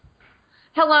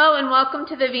Hello and welcome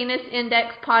to the Venus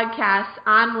Index podcast.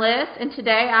 I'm Liz, and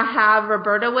today I have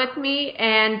Roberta with me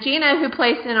and Gina, who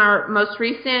placed in our most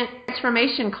recent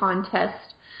transformation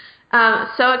contest.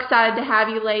 So excited to have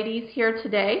you ladies here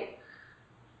today.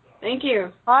 Thank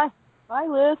you. Hi. Hi,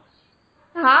 Liz.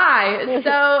 Hi.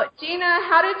 So, Gina,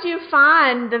 how did you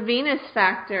find the Venus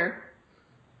Factor?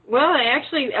 Well, I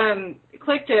actually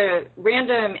clicked a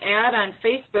random ad on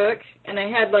Facebook, and I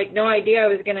had no idea I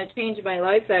was going to change my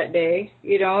life that day.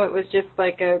 It was just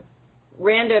like a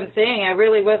random thing. I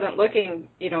really wasn't looking,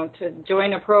 to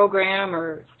join a program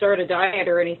or start a diet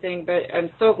or anything, but I'm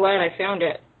so glad I found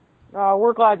it.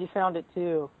 We're glad you found it,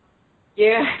 too.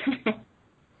 Yeah.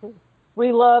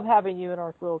 We love having you in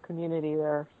our little community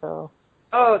there, so.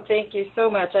 Oh, thank you so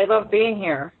much. I love being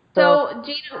here. So,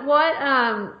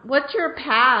 Gina, what's your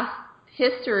past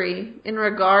history in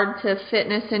regard to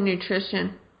fitness and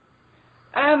nutrition?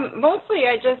 Mostly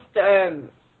I just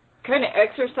kind of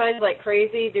exercise like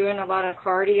crazy, doing a lot of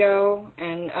cardio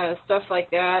and stuff like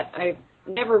that. I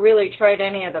never really tried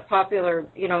any of the popular,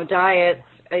 diets.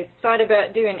 I thought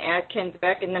about doing Atkins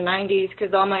back in the 90s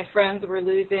because all my friends were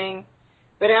losing.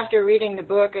 But after reading the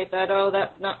book, I thought, oh,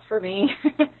 that's not for me.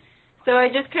 So I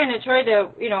just kind of tried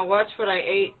to, watch what I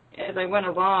ate as I went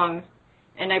along.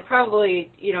 And I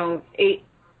probably, ate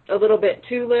a little bit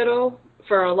too little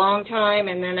for a long time,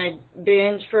 and then I'd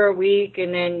binge for a week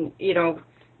and then,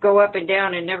 go up and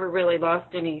down and never really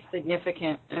lost any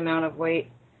significant amount of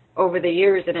weight over the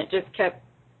years, and it just kept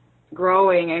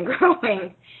growing and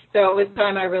growing. So it was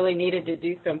time I really needed to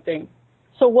do something.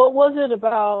 So what was it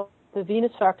about the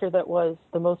Venus Factor that was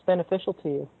the most beneficial to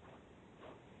you?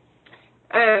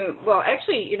 Well,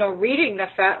 actually, reading the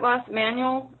fat loss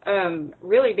manual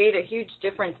really made a huge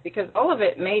difference because all of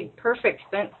it made perfect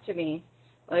sense to me.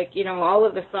 All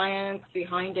of the science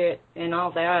behind it and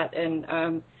all that.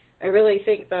 And I really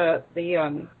think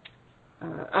the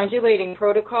undulating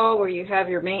protocol where you have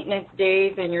your maintenance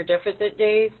days and your deficit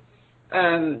days,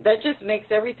 that just makes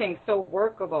everything so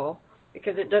workable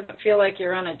because it doesn't feel like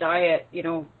you're on a diet,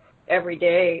 every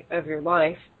day of your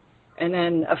life. And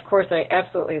then, of course, I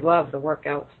absolutely love the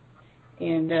workouts.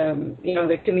 And,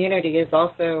 the community is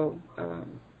also,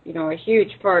 a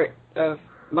huge part of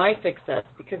my success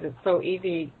because it's so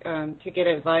easy to get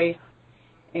advice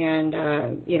and,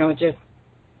 just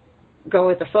go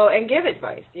with the flow and give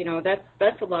advice.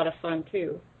 That's a lot of fun,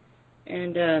 too.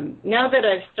 And now that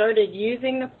I've started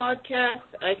using the podcast,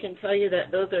 I can tell you that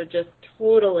those are just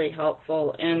totally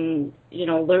helpful and,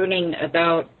 learning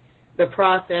about the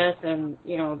process and,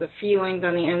 the feelings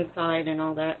on the inside and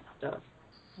all that stuff.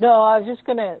 No, I was just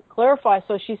going to clarify.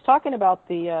 So she's talking about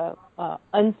the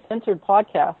uncensored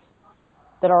podcast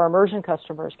that our immersion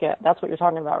customers get. That's what you're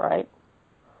talking about, right,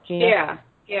 Gina?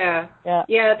 Yeah.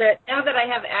 That now that I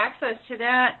have access to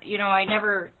that, I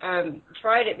never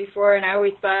tried it before, and I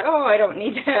always thought, oh, I don't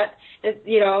need that,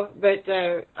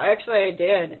 but actually I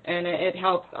did, and it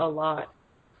helps a lot.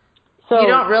 So you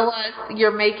don't realize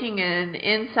you're making an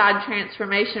inside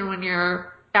transformation when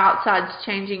your outside's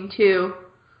changing too.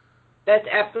 That's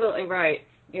absolutely right.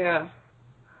 Yeah.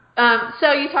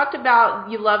 So you talked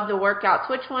about you love the workouts.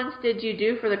 Which ones did you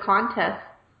do for the contest?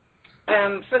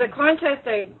 For the contest,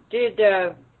 I did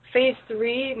phase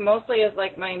 3 mostly as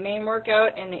my main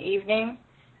workout in the evening.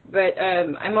 But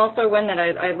I'm also one that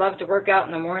I love to work out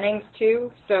in the mornings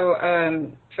too. So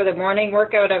for the morning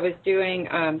workout, I was doing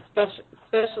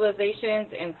specializations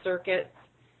and circuits.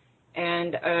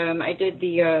 And I did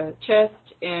the chest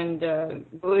and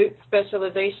glute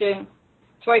specialization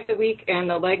twice a week and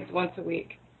the legs once a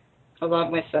week,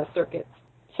 along with circuits.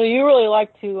 So you really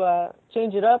like to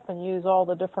change it up and use all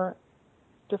the different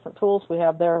tools we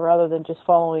have there rather than just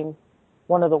following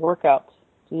one of the workouts.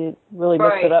 So you really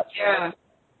mix it up.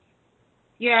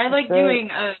 Yeah, I like doing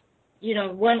a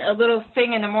little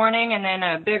thing in the morning and then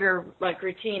a bigger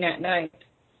routine at night.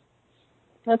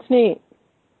 That's neat.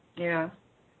 Yeah.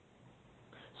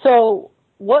 So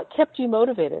what kept you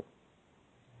motivated?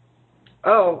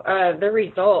 Oh, the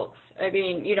results. I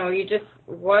mean, you just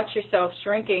watch yourself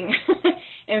shrinking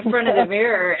in front of the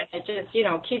mirror, and it just,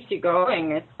 keeps you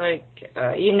going. It's like,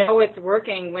 it's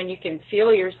working when you can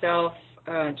feel yourself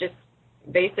just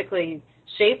basically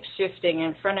shape-shifting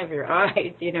in front of your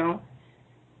eyes,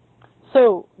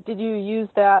 So did you use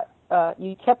that,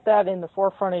 you kept that in the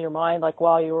forefront of your mind,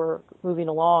 while you were moving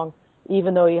along,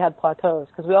 even though you had plateaus?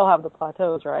 Because we all have the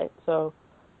plateaus, right? So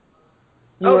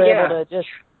you were able to just,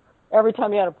 every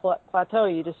time you had a plateau,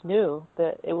 you just knew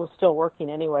that it was still working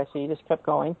anyway, so you just kept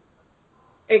going.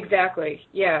 Exactly,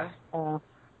 yeah.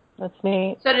 That's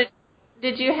neat. So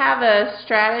did you have a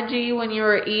strategy when you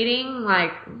were eating?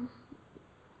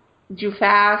 do you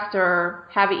fast or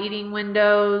have eating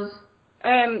windows?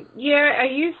 Yeah, I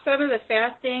used some of the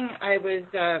fasting. I was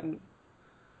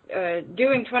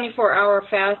doing 24-hour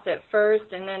fast at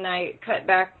first, and then I cut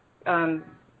back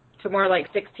to more like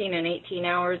 16 and 18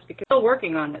 hours because I'm still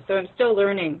working on it. So I'm still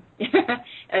learning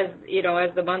as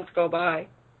the months go by.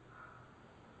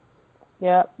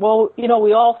 Yeah. Well,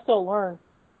 we all still learn.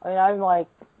 I mean, I'm like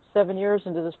 7 years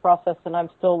into this process, and I'm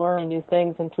still learning new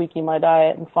things and tweaking my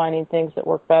diet and finding things that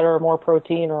work better, or more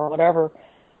protein or whatever.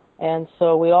 And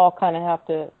so we all kind of have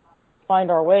to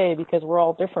find our way because we're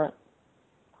all different.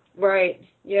 Right.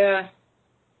 Yeah.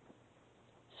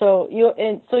 So you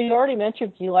already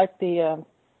mentioned you like the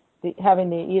having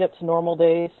the eat up to normal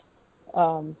days.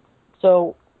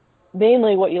 So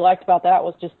mainly what you liked about that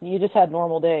was you just had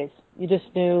normal days. You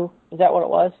just knew, is that what it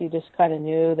was? You just kind of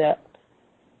knew that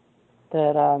you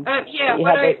had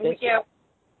those days? Yeah.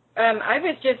 I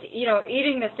was just,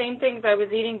 eating the same things I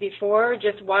was eating before,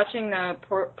 just watching the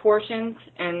portions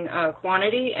and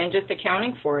quantity and just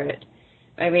accounting for it.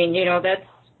 I mean, that's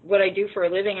what I do for a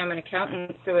living. I'm an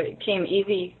accountant, so it came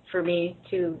easy for me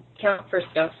to count for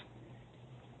stuff.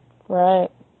 Right.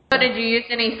 So did you use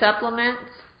any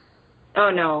supplements? Oh,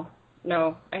 no.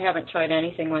 No, I haven't tried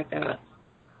anything like that.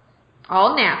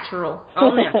 All natural.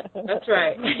 All natural. That's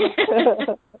right.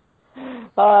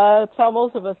 That's how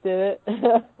most of us did it.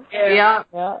 Yeah.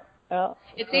 Yeah. Yeah.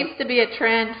 It seems to be a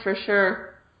trend for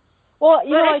sure. Well,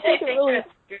 I think think it really that's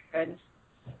good.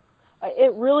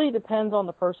 It really depends on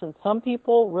the person. Some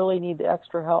people really need the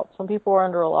extra help. Some people are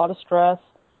under a lot of stress,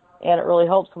 and it really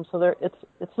helps them. So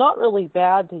it's not really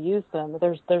bad to use them.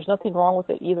 There's nothing wrong with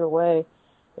it either way.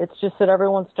 It's just that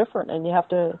everyone's different, and you have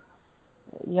to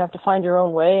find your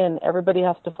own way, and everybody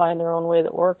has to find their own way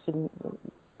that works, and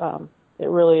it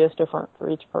really is different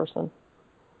for each person.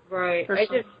 Right.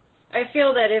 I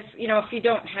feel that if you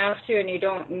don't have to and you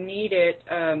don't need it,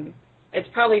 it's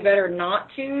probably better not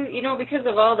to, because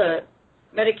of all the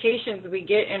medications we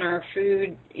get in our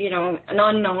food,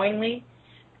 unknowingly.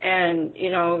 And,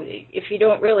 if you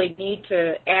don't really need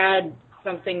to add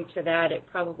something to that, it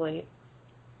probably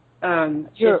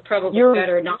it's probably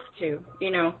better not to,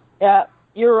 Yeah,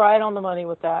 you're right on the money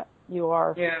with that. You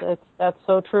are. Yeah. That's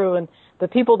so true. And the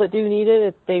people that do need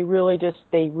it, they really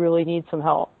need some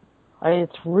help. I mean,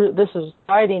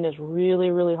 dieting is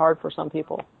really, really hard for some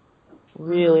people.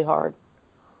 Really hard.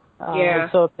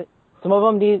 Yeah. So some of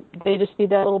them they just need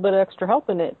that little bit of extra help,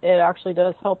 and it actually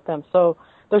does help them. So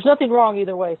there's nothing wrong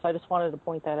either way. So I just wanted to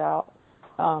point that out.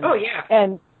 Oh yeah.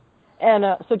 And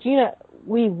so Gina,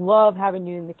 we love having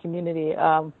you in the community.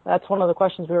 That's one of the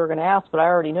questions we were going to ask, but I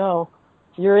already know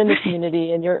you're in the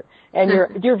community, and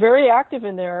you're very active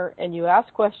in there, and you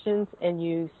ask questions, and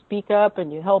you speak up,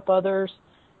 and you help others.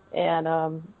 And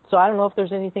so I don't know if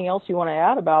there's anything else you want to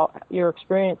add about your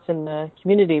experience in the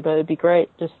community, but it'd be great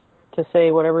just to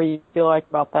say whatever you feel like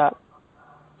about that.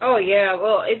 Oh yeah,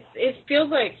 well it feels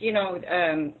like going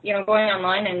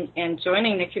online and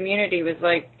joining the community was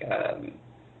like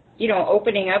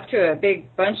opening up to a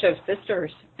big bunch of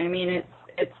sisters. I mean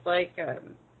it's like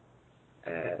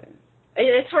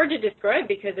it's hard to describe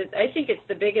because I think it's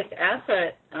the biggest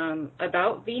asset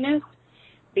about Venus,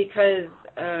 because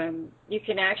you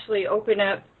can actually open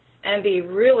up and be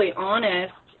really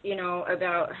honest,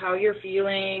 about how you're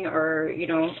feeling, or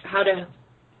how to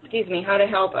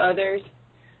help others.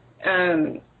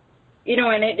 And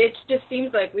it just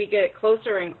seems like we get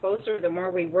closer and closer the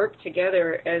more we work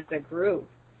together as a group.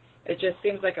 It just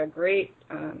seems like a great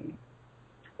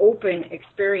open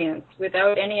experience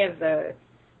without any of the,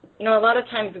 a lot of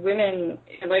times women,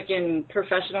 like in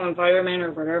professional environment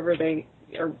or whatever, they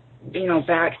are,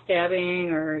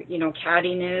 backstabbing or,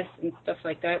 cattiness and stuff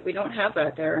like that. We don't have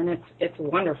that there, and it's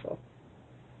wonderful.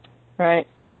 Right.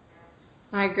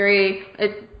 I agree.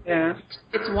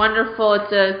 It's wonderful.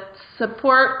 It's a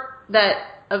support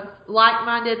of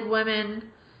like-minded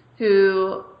women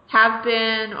who have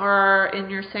been or are in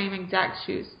your same exact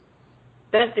shoes.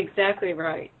 That's exactly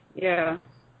right. Yeah.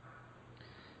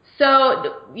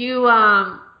 So you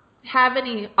have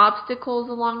any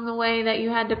obstacles along the way that you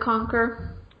had to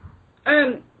conquer?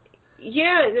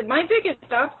 Yeah, my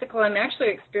biggest obstacle, I'm actually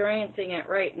experiencing it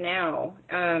right now.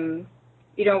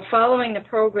 Following the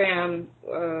program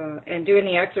and doing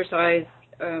the exercise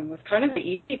was kind of the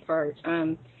easy part.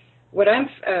 What I'm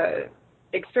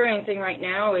experiencing right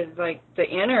now is like the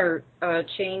inner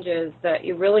changes that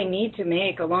you really need to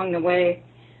make along the way.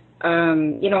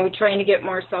 Trying to get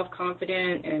more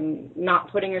self-confident and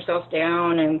not putting yourself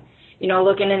down, and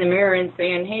looking in the mirror and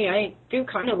saying, hey, I do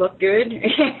kind of look good,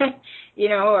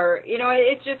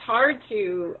 it's just hard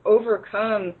to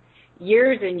overcome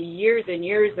years and years and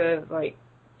years of like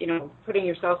putting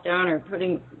yourself down or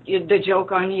putting the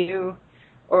joke on you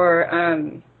or,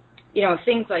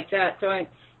 things like that. So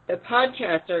the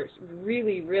podcasts are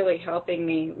really, really helping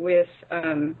me with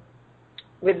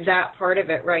that part of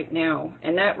it right now.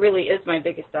 And that really is my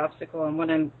biggest obstacle and what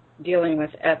I'm dealing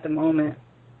with at the moment.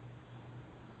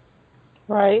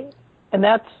 Right. And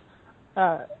that's,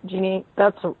 Jeannie,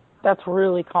 that's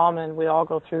really common. We all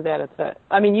go through that.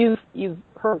 You've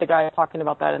heard the guy talking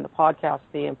about that in the podcast,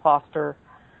 the imposter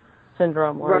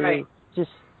syndrome, where right.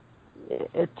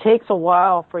 it takes a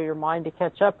while for your mind to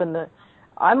catch up. And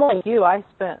I'm like you, I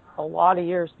spent a lot of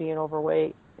years being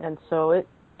overweight. And so it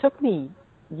took me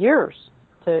years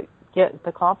to get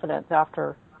the confidence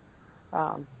after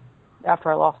I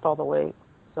lost all the weight.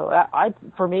 So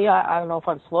for me, I don't know if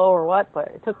I'm slow or what, but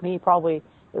it took me probably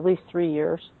at least 3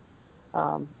 years.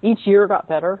 Each year got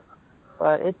better,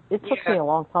 but it took me a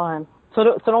long time. So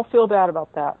don't feel bad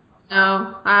about that.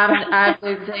 No, I have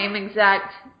the same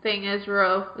exact thing as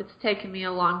Ro. It's taken me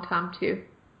a long time too.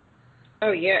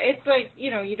 Oh yeah, it's like,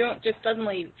 you don't just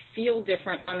suddenly feel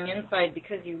different on the inside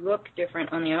because you look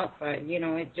different on the outside.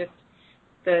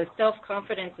 The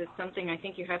self-confidence is something I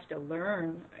think you have to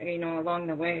learn, along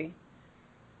the way.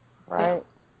 Right.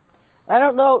 I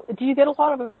don't know. Do you get a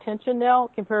lot of attention now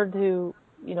compared to,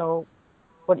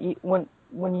 when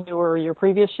you were your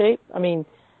previous shape? I mean,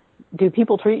 do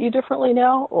people treat you differently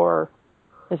now, or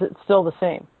is it still the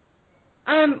same?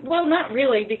 Well, not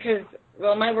really, because,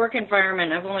 my work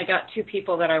environment, I've only got 2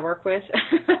 people that I work with,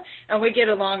 and we get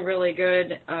along really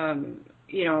good,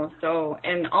 so,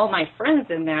 and all my friends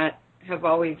in that have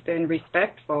always been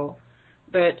respectful,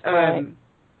 but, right.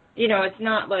 It's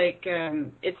not like,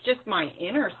 it's just my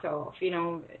inner self,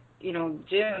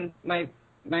 Jim, my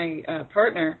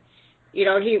partner,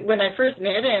 when I first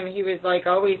met him, he was like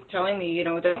always telling me,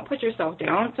 don't put yourself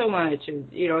down so much, and,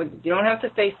 you don't have to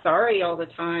say sorry all the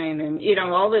time, and,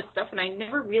 all this stuff, and I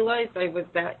never realized I was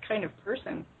that kind of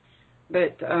person,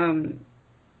 but,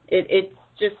 it's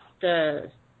just,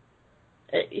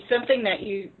 it's something that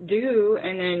you do,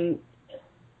 and then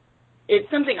it's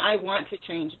something I want to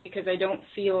change because I don't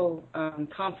feel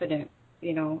confident,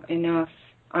 enough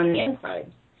on the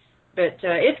inside. But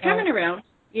it's coming around,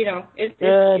 it's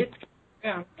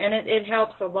yeah, and it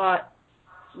helps a lot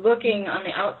looking on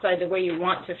the outside the way you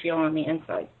want to feel on the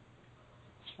inside.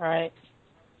 Right.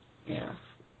 Yeah.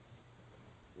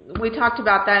 We talked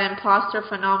about that imposter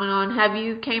phenomenon. Have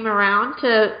you came around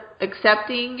to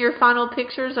accepting your final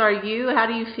pictures? How do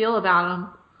you feel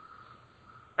about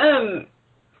them?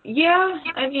 Yeah,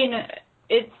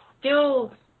 it's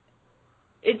still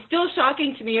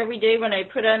shocking to me every day when I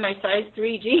put on my size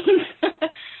 3 jeans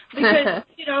because,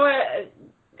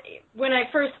 when I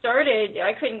first started,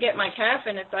 I couldn't get my calf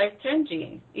in a size 10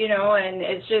 jean, and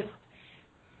it's just,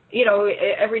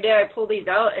 every day I pull these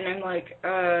out and I'm like,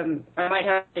 I might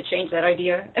have to change that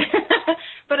idea,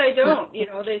 but I don't,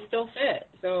 they still fit.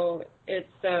 So it's,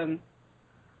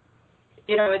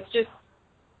 it's just,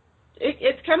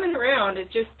 it's coming around.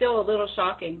 It's just still a little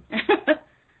shocking.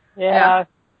 Yeah.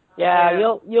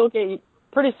 You'll get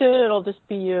pretty soon. It'll just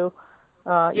be you.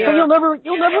 You'll never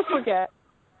forget.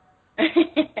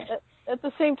 At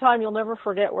the same time, you'll never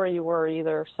forget where you were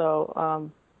either.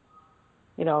 So,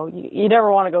 you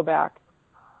never want to go back.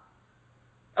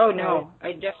 Oh no,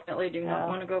 I definitely do not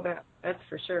want to go back. That's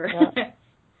for sure. Yeah.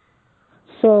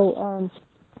 So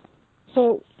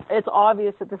it's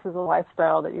obvious that this is a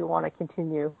lifestyle that you want to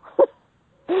continue.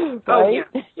 Right? Oh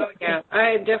yeah.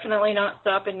 I'm definitely not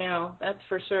stopping now. That's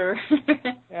for sure.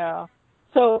 Yeah.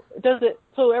 So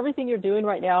everything you're doing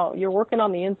right now, you're working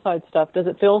on the inside stuff. Does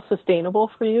it feel sustainable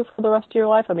for you for the rest of your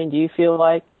life? I mean, do you feel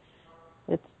like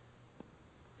does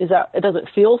it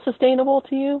feel sustainable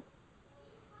to you?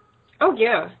 Oh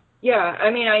yeah. Yeah.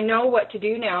 I know what to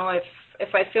do now if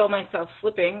I feel myself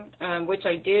slipping, which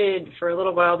I did for a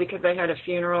little while because I had a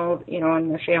funeral,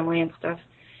 and the family and stuff.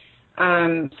 So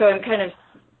I'm kind of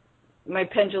my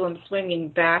pendulum swinging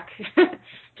back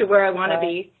to where I want to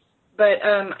be. But,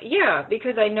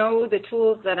 because I know the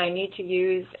tools that I need to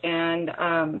use. And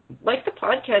like the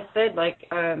podcast said,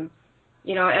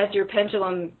 as your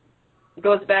pendulum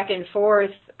goes back and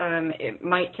forth, it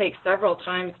might take several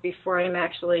times before I'm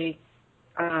actually,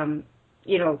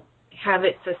 have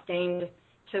it sustained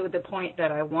to the point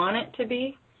that I want it to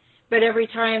be. But every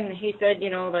time he said,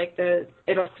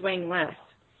 it'll swing less.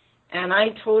 And I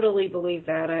totally believe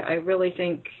that. I really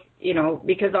think,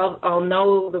 because I'll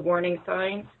know the warning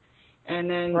signs, and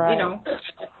then,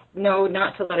 know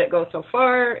not to let it go so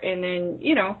far, and then,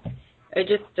 I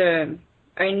just,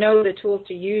 I know the tools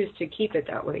to use to keep it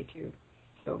that way too.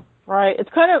 So. Right. It's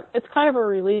kind of a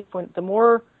relief when the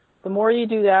more the more you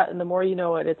do that and the more you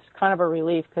know it, it's kind of a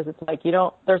relief because it's like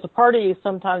there's a part of you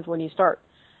sometimes when you start,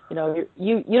 you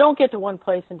don't get to one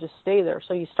place and just stay there.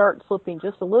 So you start slipping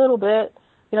just a little bit.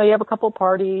 You have a couple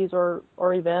parties or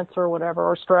events or whatever,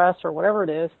 or stress or whatever it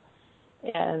is.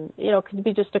 And, it could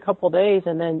be just a couple of days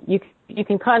and then you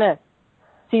can kind of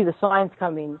see the signs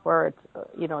coming where it's,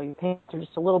 your pants are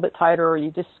just a little bit tighter or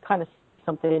you just kind of see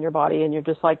something in your body and you're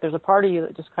just like, there's a part of you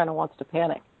that just kind of wants to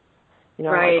panic.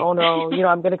 Right. Like, oh no,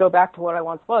 I'm going to go back to what I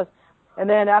once was. And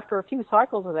then after a few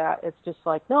cycles of that, it's just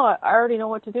like, no, I already know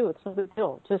what to do. It's no big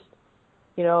deal. Just,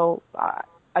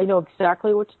 I know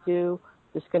exactly what to do.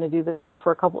 Just going to do this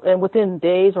for a couple, and within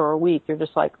days or a week, you're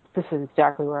just like, this is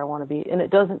exactly where I want to be. And it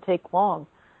doesn't take long.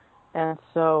 And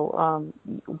so,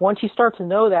 once you start to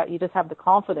know that, you just have the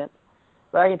confidence.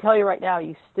 But I can tell you right now,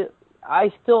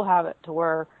 I still have it to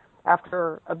where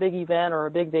after a big event or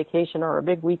a big vacation or a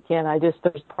big weekend,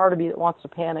 there's part of me that wants to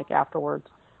panic afterwards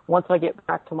once I get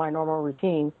back to my normal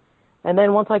routine. And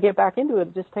then once I get back into it,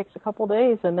 it just takes a couple of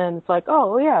days and then it's like,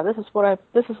 oh yeah, this is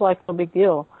like no big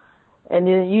deal. And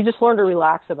you just learn to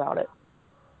relax about it.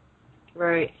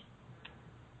 Right.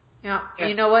 Yeah.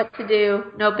 You know what to do.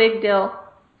 No big deal.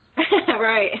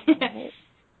 Right.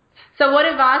 So what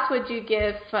advice would you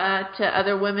give to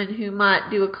other women who might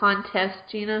do a contest,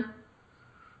 Gina?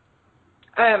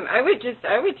 I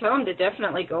would tell them to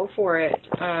definitely go for it.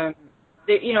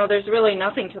 There's really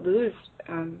nothing to lose,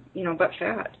 but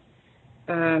fat.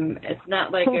 It's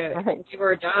not like a do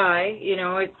or die,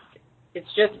 it's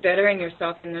just bettering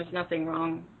yourself and there's nothing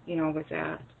wrong, with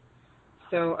that.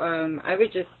 So,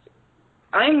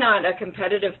 I'm not a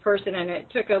competitive person and it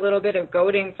took a little bit of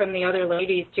goading from the other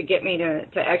ladies to get me to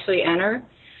actually enter.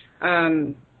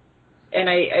 And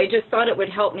I just thought it would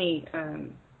help me,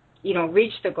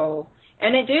 reach the goal.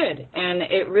 And it did. And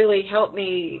it really helped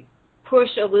me push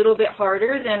a little bit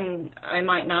harder than I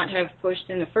might not have pushed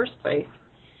in the first place.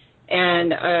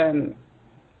 And,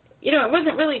 it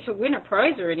wasn't really to win a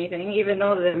prize or anything, even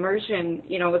though the immersion,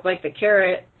 was like the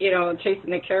carrot,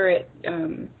 chasing the carrot.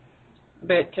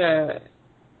 But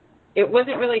it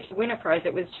wasn't really to win a prize.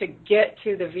 It was to get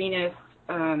to the Venus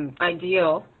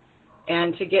ideal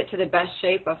and to get to the best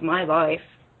shape of my life,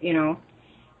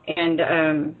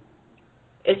 And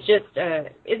it's just,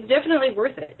 it's definitely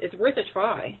worth it. It's worth a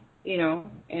try,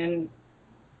 and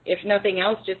if nothing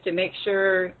else, just to make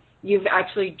sure you've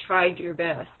actually tried your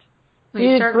best. Well,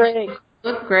 you certainly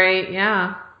look great,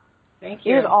 yeah. Thank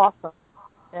you. You did awesome.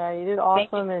 Yeah, you did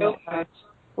awesome. Thank you so much.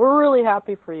 We're really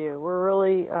happy for you. We're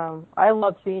really, I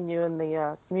love seeing you in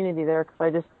the community there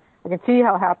because I can see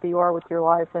how happy you are with your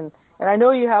life. And I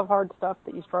know you have hard stuff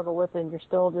that you struggle with and you're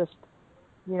still just,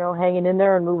 hanging in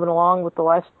there and moving along with the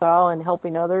lifestyle and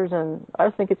helping others. And I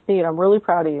just think it's neat. I'm really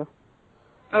proud of you.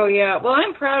 Oh, yeah. Well,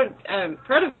 I'm proud of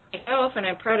myself and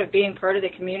I'm proud of being part of the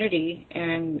community.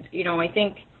 And, I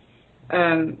think,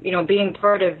 being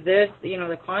part of this,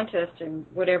 the contest and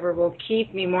whatever will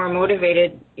keep me more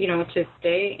motivated, to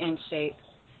stay in shape.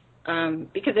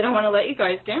 Because I don't want to let you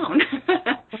guys down.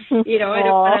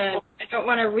 I don't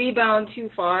want to rebound too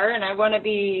far and I want to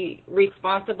be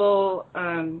responsible,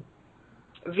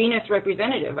 Venus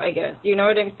representative, I guess. You know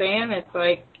what I'm saying? It's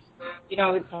like,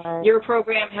 your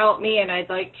program helped me and I'd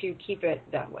like to keep it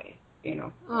that way,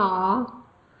 Aww.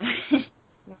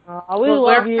 We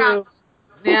love you.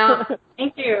 Yeah.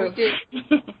 Thank you.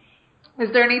 Is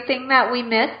there anything that we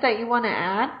missed that you want to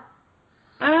add?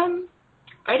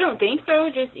 I don't think so.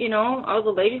 Just, all the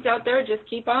ladies out there, just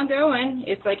keep on going.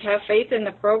 It's like have faith in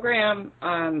the program,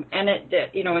 and it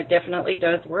definitely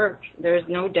does work. There's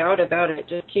no doubt about it.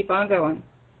 Just keep on going.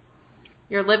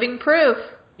 You're living proof.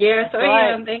 Yes, I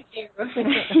am. Thank you.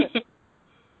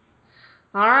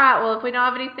 All right. Well, if we don't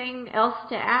have anything else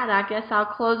to add, I guess I'll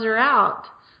close her out.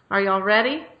 Are y'all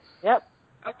ready? Yep.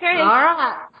 Okay. All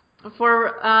right.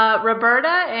 For Roberta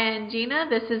and Gina,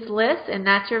 this is Liz, and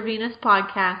that's your Venus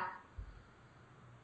Podcast.